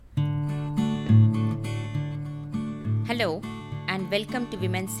Hello and welcome to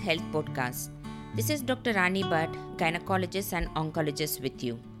Women's Health Podcast. This is Dr. RaniBhat, gynecologist and oncologist with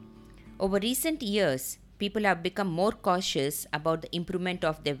you. Over recent years, people have become more cautious about the improvement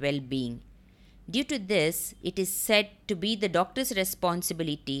of their well-being. Due to this, it is said to be the doctor's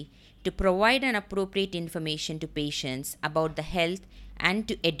responsibility to provide an appropriate information to patients about the health and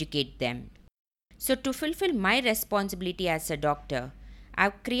to educate them. So, to fulfill my responsibility as a doctor,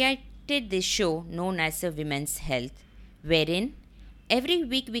 I've created this show known as a Women's Health, wherein every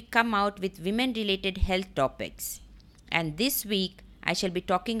week we come out with women related health topics. And this week, I shall be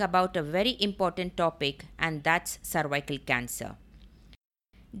talking about a very important topic, and that's cervical cancer.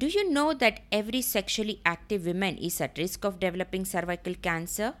 Do you know that every sexually active woman is at risk of developing cervical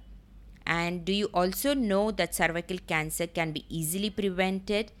cancer? And do you also know that cervical cancer can be easily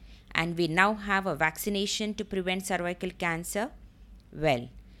prevented and we now have a vaccination to prevent cervical cancer? Well,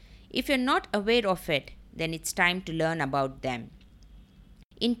 if you're not aware of it, then it's time to learn about them.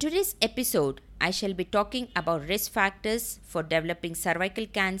 In today's episode, I shall be talking about risk factors for developing cervical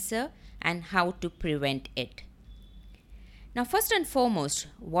cancer and how to prevent it. Now, first and foremost,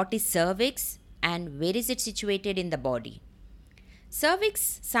 what is cervix and where is it situated in the body?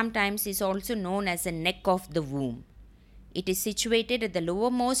 Cervix sometimes is also known as the neck of the womb. It is situated at the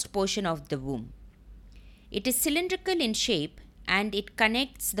lowermost portion of the womb. It is cylindrical in shape and it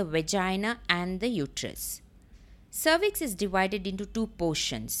connects the vagina and the uterus. Cervix is divided into two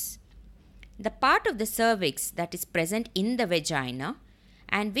portions. The part of the cervix that is present in the vagina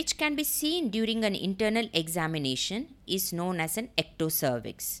and which can be seen during an internal examination is known as an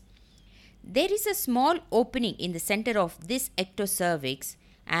ectocervix. There is a small opening in the center of this ectocervix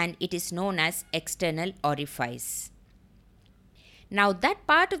and it is known as external orifice. Now that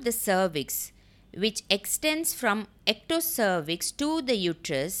part of the cervix which extends from ectocervix to the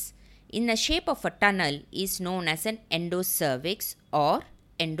uterus in the shape of a tunnel is known as an endocervix or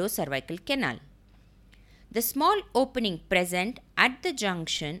endocervical canal. The small opening present at the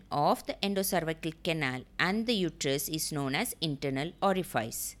junction of the endocervical canal and the uterus is known as internal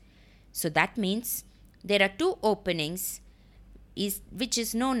orifice. So that means there are two openings which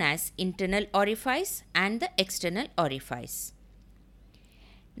is known as internal orifice and the external orifice.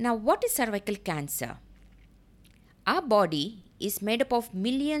 Now, what is cervical cancer? Our body is made up of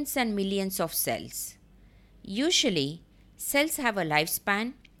millions and millions of cells. Usually, cells have a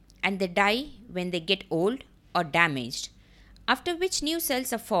lifespan and they die when they get old or damaged, after which new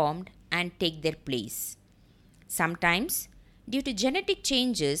cells are formed and take their place. Sometimes, due to genetic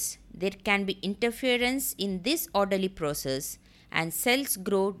changes, there can be interference in this orderly process and cells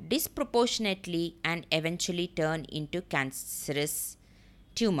grow disproportionately and eventually turn into cancerous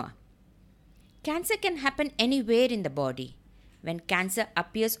tumor. Cancer can happen anywhere in the body. When cancer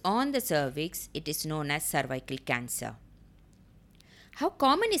appears on the cervix, it is known as cervical cancer. How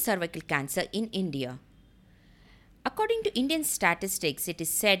common is cervical cancer in India? According to Indian statistics, it is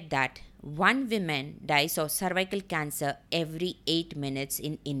said that one woman dies of cervical cancer every 8 minutes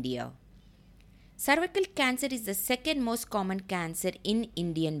in India. Cervical cancer is the second most common cancer in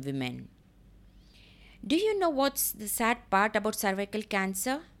Indian women. Do you know what's the sad part about cervical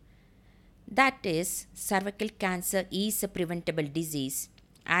cancer? That is, cervical cancer is a preventable disease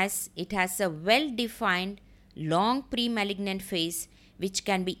as it has a well-defined long pre-malignant phase which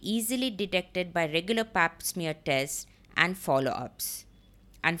can be easily detected by regular pap smear tests and follow-ups.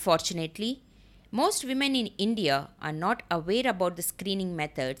 Unfortunately, most women in India are not aware about the screening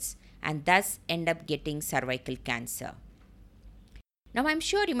methods and thus end up getting cervical cancer. Now, I'm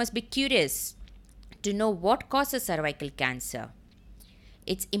sure you must be curious to know what causes cervical cancer.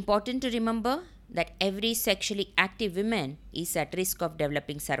 It's important to remember that every sexually active woman is at risk of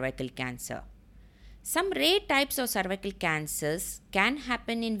developing cervical cancer. Some rare types of cervical cancers can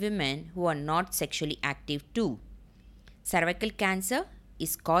happen in women who are not sexually active too. Cervical cancer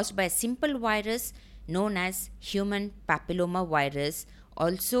is caused by a simple virus known as human papilloma virus,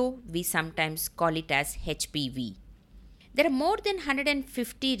 also we sometimes call it as HPV. There are more than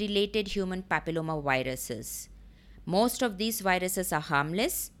 150 related human papilloma viruses. Most of these viruses are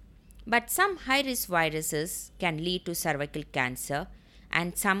harmless, but some high-risk viruses can lead to cervical cancer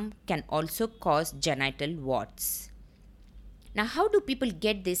and some can also cause genital warts. Now, how do people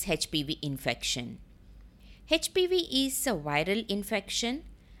get this HPV infection? HPV is a viral infection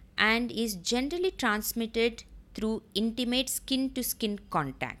and is generally transmitted through intimate skin-to-skin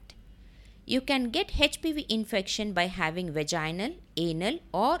contact. You can get HPV infection by having vaginal, anal,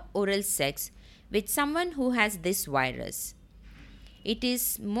 or oral sex with someone who has this virus. It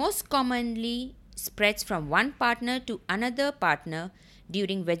is most commonly spreads from one partner to another partner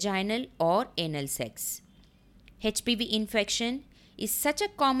during vaginal or anal sex. HPV infection is such a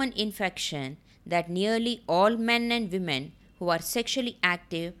common infection that nearly all men and women who are sexually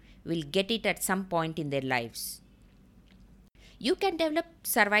active will get it at some point in their lives. You can develop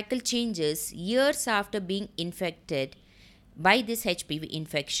cervical changes years after being infected by this HPV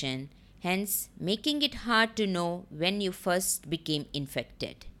infection, hence making it hard to know when you first became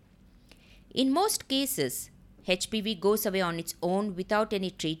infected. In most cases, HPV goes away on its own without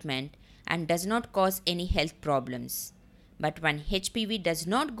any treatment and does not cause any health problems. But when HPV does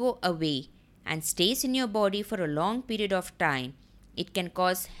not go away and stays in your body for a long period of time, it can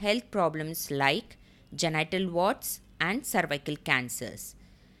cause health problems like genital warts and cervical cancers.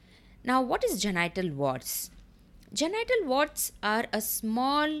 Now, what is genital warts? Genital warts are a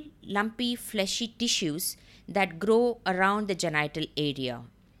small, lumpy, fleshy tissues that grow around the genital area.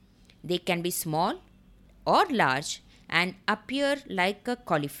 They can be small or large and appear like a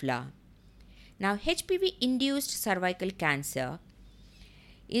cauliflower. Now, HPV induced cervical cancer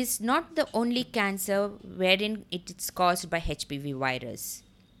is not the only cancer wherein it is caused by HPV virus.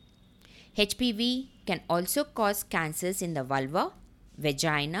 HPV can also cause cancers in the vulva,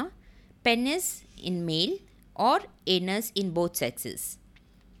 vagina, penis in male, or anus in both sexes.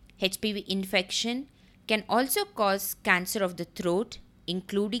 HPV infection can also cause cancer of the throat,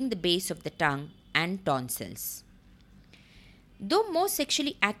 including the base of the tongue and tonsils. Though most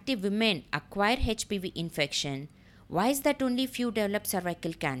sexually active women acquire HPV infection, why is that only few develop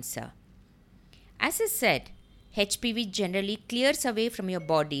cervical cancer? As I said, HPV generally clears away from your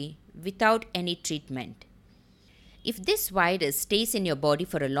body without any treatment. If this virus stays in your body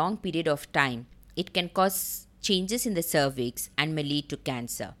for a long period of time, it can cause changes in the cervix and may lead to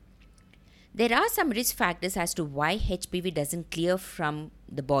cancer. There are some risk factors as to why HPV doesn't clear from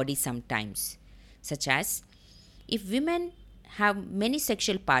the body sometimes, such as if women have many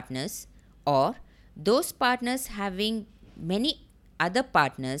sexual partners or those partners having many other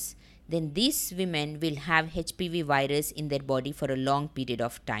partners, then these women will have HPV virus in their body for a long period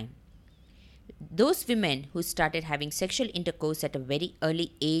of time. Those women who started having sexual intercourse at a very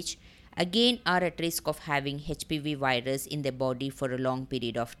early age again are at risk of having HPV virus in their body for a long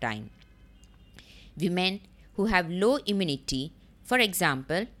period of time. Women who have low immunity, for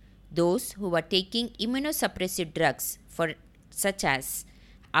example, those who are taking immunosuppressive drugs such as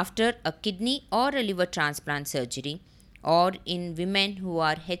after a kidney or a liver transplant surgery, or in women who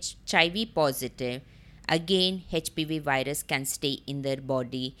are HIV positive, again HPV virus can stay in their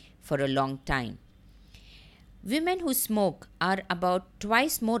body for a long time. Women who smoke are about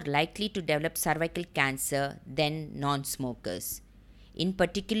twice more likely to develop cervical cancer than non-smokers. In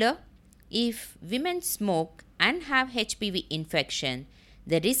particular, if women smoke and have HPV infection,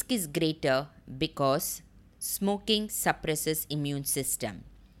 the risk is greater because smoking suppresses immune system.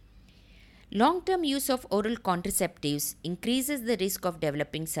 Long-term use of oral contraceptives increases the risk of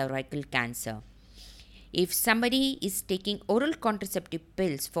developing cervical cancer. If somebody is taking oral contraceptive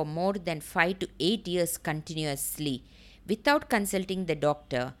pills for more than 5 to 8 years continuously without consulting the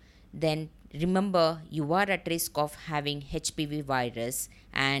doctor, then remember you are at risk of having HPV virus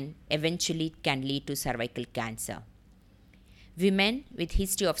and eventually it can lead to cervical cancer. Women with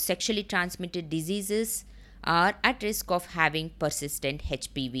history of sexually transmitted diseases are at risk of having persistent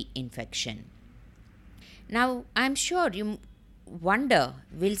HPV infection. Now, I'm sure you wonder,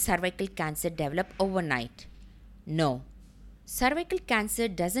 will cervical cancer develop overnight? No, cervical cancer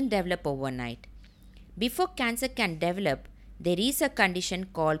doesn't develop overnight. Before cancer can develop, there is a condition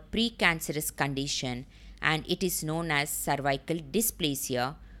called precancerous condition and it is known as cervical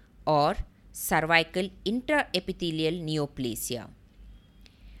dysplasia or cervical intraepithelial neoplasia.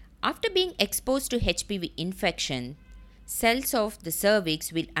 After being exposed to HPV infection, cells of the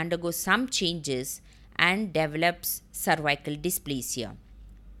cervix will undergo some changes and develops cervical dysplasia.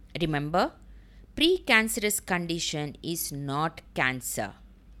 Remember, precancerous condition is not cancer.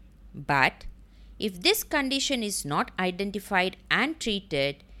 But if this condition is not identified and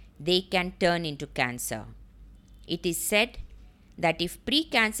treated, they can turn into cancer. It is said that if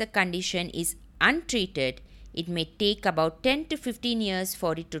precancer condition is untreated, it may take about 10 to 15 years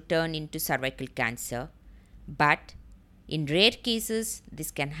for it to turn into cervical cancer, but in rare cases,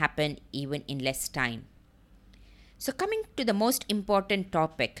 this can happen even in less time. So coming to the most important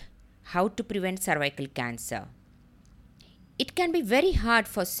topic, how to prevent cervical cancer. It can be very hard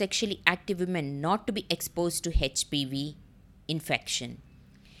for sexually active women not to be exposed to HPV infection.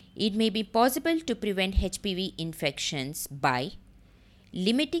 It may be possible to prevent HPV infections by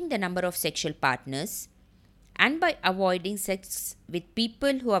limiting the number of sexual partners and by avoiding sex with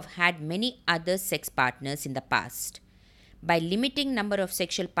people who have had many other sex partners in the past. By limiting number of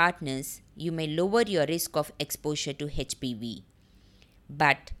sexual partners, you may lower your risk of exposure to HPV.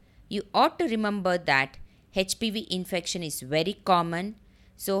 But you ought to remember that HPV infection is very common,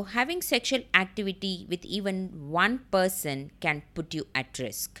 so having sexual activity with even one person can put you at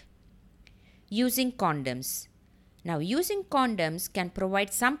risk. Using condoms. Now, using condoms can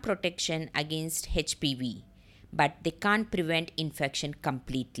provide some protection against HPV, but they can't prevent infection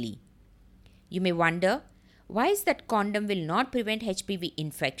completely. You may wonder, why is that condom will not prevent HPV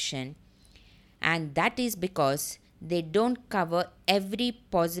infection? And that is because they don't cover every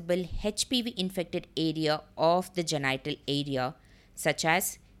possible HPV infected area of the genital area, such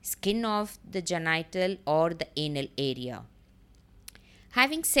as skin of the genital or the anal area.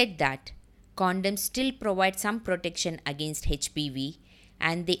 Having said that, condoms still provide some protection against HPV,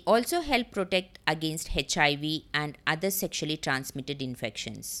 and they also help protect against HIV and other sexually transmitted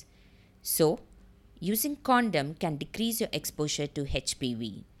infections. So, using condom can decrease your exposure to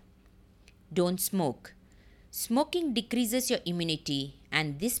HPV. Don't smoke. Smoking decreases your immunity,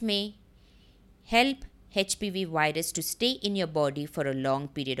 and this may help HPV virus to stay in your body for a long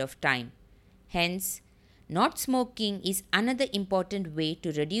period of time. Hence, not smoking is another important way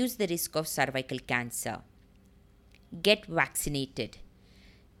to reduce the risk of cervical cancer. Get vaccinated.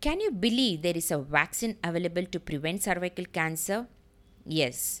 Can you believe there is a vaccine available to prevent cervical cancer?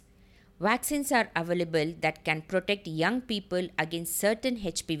 Yes. Vaccines are available that can protect young people against certain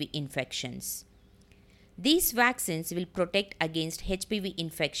HPV infections. These vaccines will protect against HPV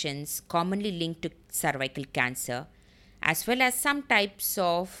infections commonly linked to cervical cancer, as well as some types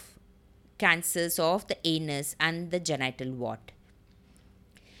of cancers of the anus and the genital wart.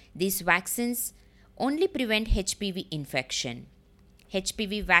 These vaccines only prevent HPV infection.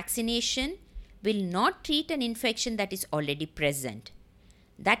 HPV vaccination will not treat an infection that is already present.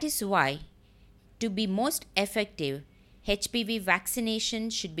 That is why, to be most effective, HPV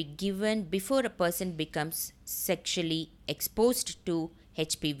vaccination should be given before a person becomes sexually exposed to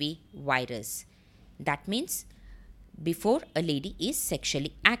HPV virus. That means before a lady is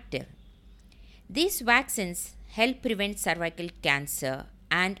sexually active. These vaccines help prevent cervical cancer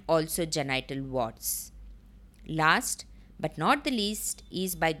and also genital warts. Last but not the least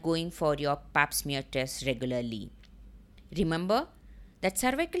is by going for your pap smear test regularly. Remember that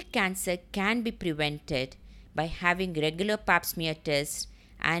cervical cancer can be prevented by having regular pap smear tests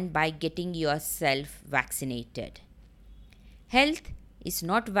and by getting yourself vaccinated. Health is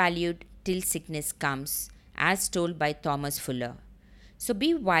not valued till sickness comes, as told by Thomas Fuller. So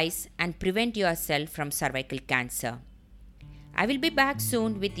be wise and prevent yourself from cervical cancer. I will be back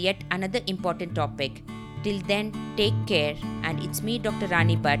soon with yet another important topic. Till then, take care, and it's me, Dr.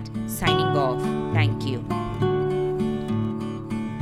 RaniBhat, signing off. Thank you.